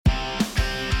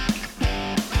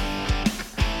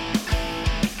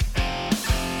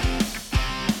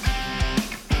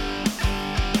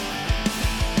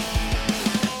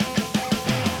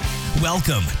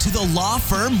Welcome to the Law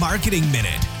Firm Marketing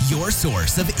Minute, your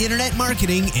source of internet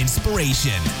marketing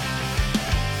inspiration.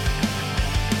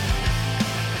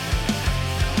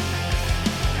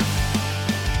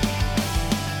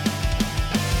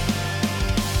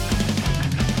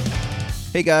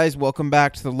 Hey guys, welcome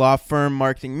back to the Law Firm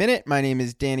Marketing Minute. My name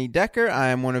is Danny Decker. I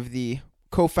am one of the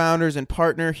co-founders and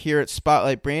partner here at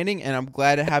Spotlight Branding, and I'm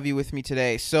glad to have you with me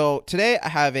today. So today I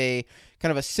have a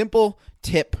kind of a simple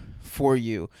tip for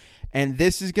you, and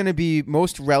this is going to be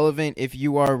most relevant if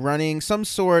you are running some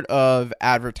sort of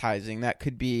advertising. That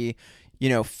could be,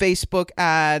 Facebook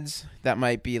ads, that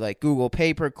might be like Google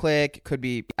pay-per-click, it could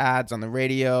be ads on the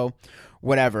radio,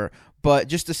 whatever. But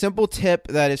just a simple tip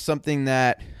that is something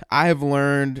that I have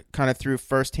learned kind of through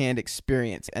firsthand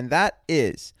experience, and that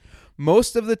is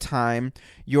most of the time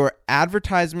your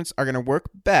advertisements are going to work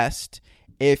best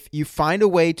if you find a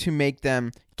way to make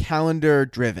them calendar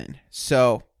driven.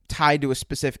 So tied to a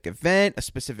specific event, a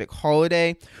specific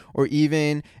holiday, or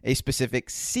even a specific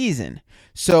season.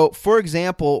 So, for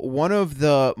example, one of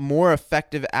the more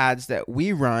effective ads that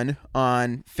we run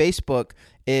on Facebook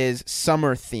is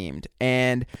summer themed,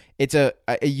 and it's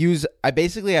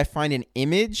I find an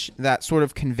image that sort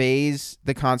of conveys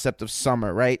the concept of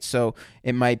summer, right? So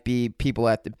it might be people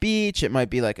at the beach, it might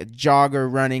be like a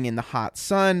jogger running in the hot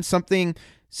sun, something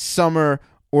summer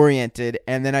oriented,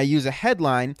 and then I use a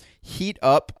headline, heat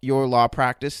up your law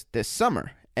practice this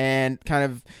summer. And kind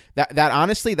of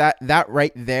that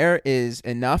right there is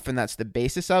enough, and that's the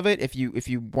basis of it. If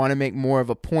you want to make more of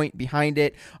a point behind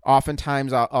it,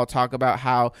 oftentimes I'll talk about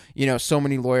how so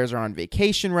many lawyers are on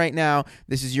vacation right now.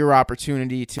 This is your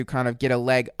opportunity to kind of get a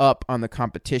leg up on the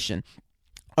competition.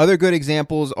 Other good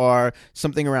examples are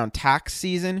something around tax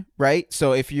season, right?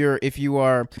 So if you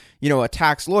are a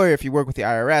tax lawyer, if you work with the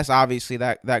IRS, obviously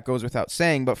that goes without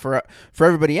saying. But for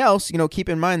everybody else, keep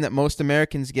in mind that most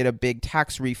Americans get a big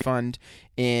tax refund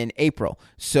in April.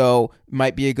 So it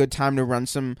might be a good time to run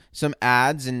some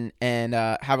ads and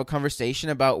have a conversation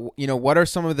about what are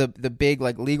some of the big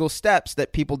like legal steps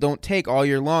that people don't take all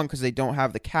year long because they don't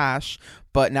have the cash.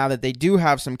 But now that they do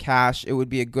have some cash, it would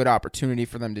be a good opportunity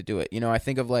for them to do it. I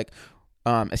think of like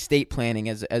estate planning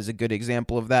as a good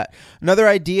example of that. Another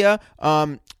idea,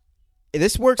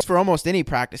 this works for almost any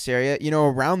practice area,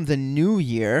 around the new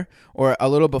year or a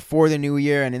little before the new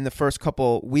year and in the first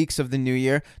couple weeks of the new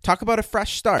year, talk about a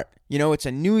fresh start. It's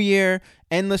a new year,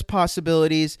 endless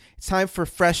possibilities. It's time for a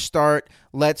fresh start.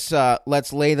 Let's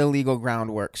lay the legal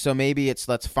groundwork. So maybe it's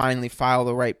let's finally file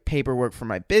the right paperwork for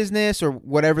my business or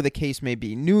whatever the case may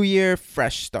be. New year,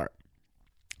 fresh start.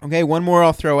 Okay, one more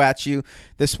I'll throw at you.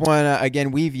 This one,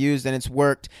 again, we've used and it's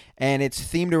worked, and it's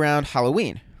themed around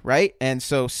Halloween, right? And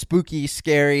so spooky,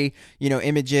 scary,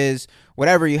 images,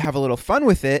 whatever, you have a little fun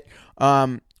with it.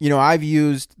 I've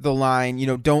used the line,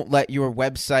 don't let your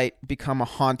website become a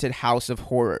haunted house of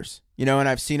horrors. And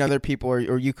I've seen other people,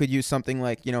 or you could use something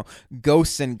like,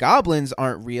 ghosts and goblins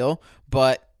aren't real,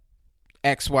 but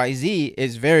XYZ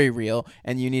is very real,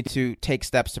 and you need to take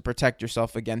steps to protect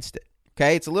yourself against it.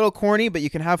 Okay, it's a little corny, but you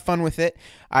can have fun with it.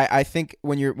 I think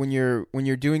when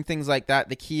you're doing things like that,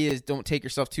 the key is don't take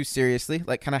yourself too seriously.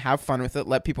 Like, kind of have fun with it.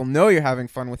 Let people know you're having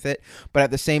fun with it, but at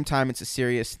the same time, it's a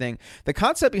serious thing. The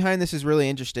concept behind this is really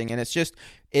interesting, and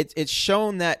it's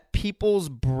shown that people's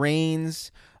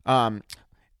brains.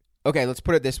 Okay, let's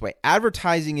put it this way.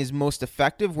 Advertising is most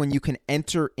effective when you can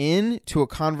enter into a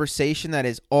conversation that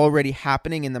is already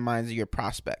happening in the minds of your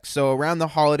prospects. So around the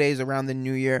holidays, around the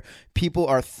new year, people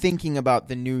are thinking about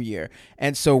the new year.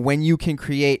 And so when you can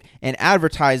create an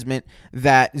advertisement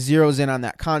that zeroes in on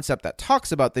that concept that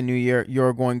talks about the new year,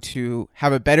 you're going to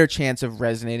have a better chance of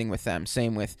resonating with them.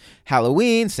 Same with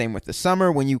Halloween, same with the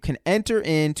summer. When you can enter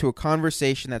into a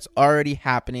conversation that's already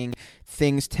happening,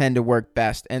 things tend to work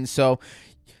best. And so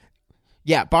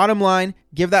yeah, bottom line,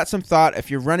 give that some thought. If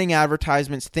you're running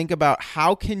advertisements, think about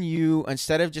how can you,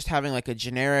 instead of just having like a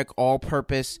generic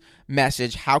all-purpose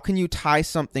message, how can you tie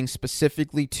something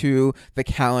specifically to the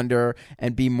calendar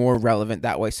and be more relevant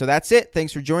that way? So that's it.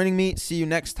 Thanks for joining me. See you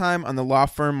next time on the Law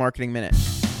Firm Marketing Minute.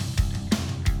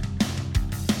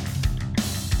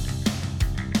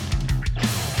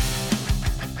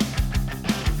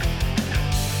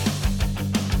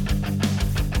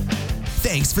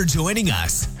 Thanks for joining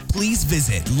us. Please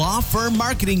visit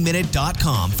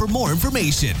lawfirmmarketingminute.com for more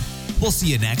information. We'll see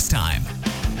you next time.